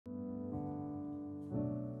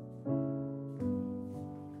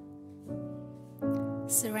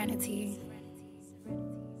Serenity.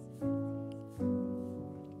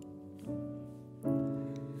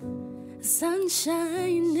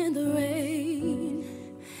 Sunshine in the rain,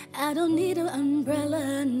 I don't need an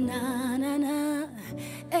umbrella, nah, nah, nah,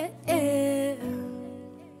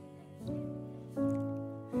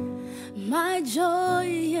 My joy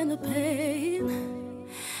in the pain,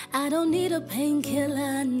 I don't need a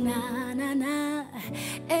painkiller, nah, nah, nah,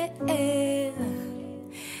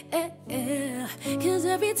 'Cause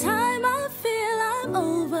every time I feel I'm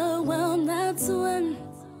overwhelmed, that's when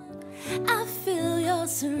I feel your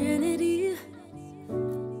serenity.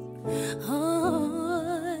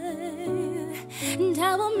 And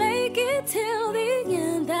I will make it till the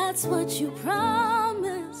end, that's what you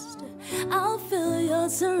promised. I'll feel your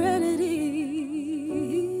serenity.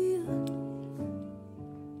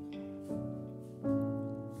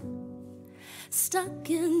 Stuck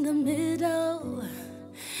in the middle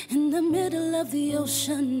of the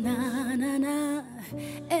ocean, nah, nah, nah,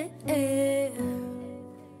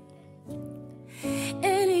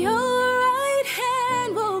 And your right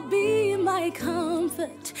hand will be my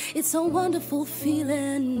comfort. It's a wonderful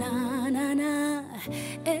feeling, nah, nah, nah,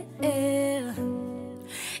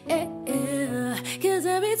 'Cause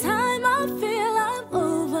every time I feel I'm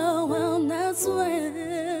overwhelmed, that's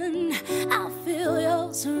when I feel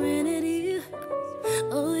your serenity.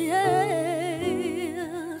 Oh yeah.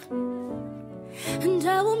 And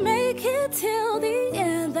I will make it till the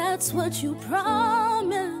end, that's what you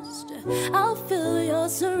promised. I'll feel your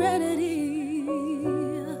serenity.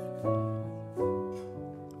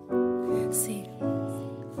 See,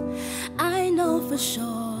 I know for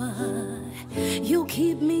sure you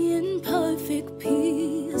keep me in perfect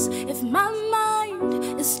peace if my mind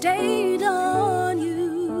is stayed on you.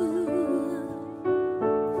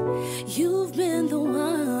 You've been the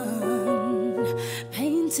one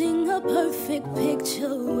painting a perfect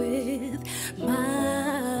picture with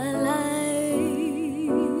my life.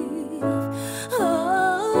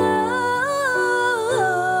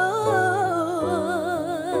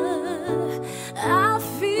 I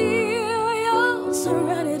feel your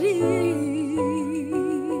serenity.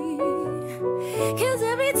 'Cause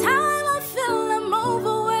every time I feel I'm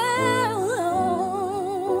overwhelmed,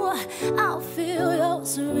 I'll feel your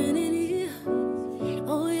serenity.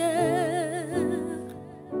 Oh yeah.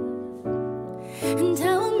 And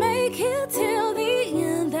I will make it till the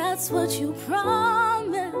end, that's what you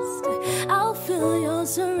promised. I'll feel your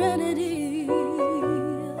serenity.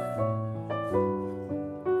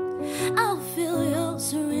 I'll feel your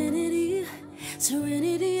serenity.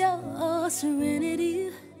 Serenity, oh serenity.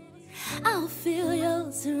 I'll feel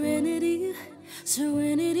your serenity.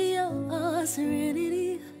 Serenity, oh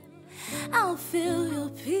serenity. I'll feel your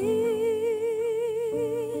peace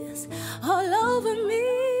all over me,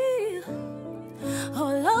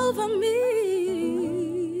 all over me.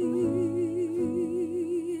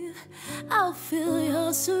 I'll feel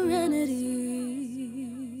your serenity.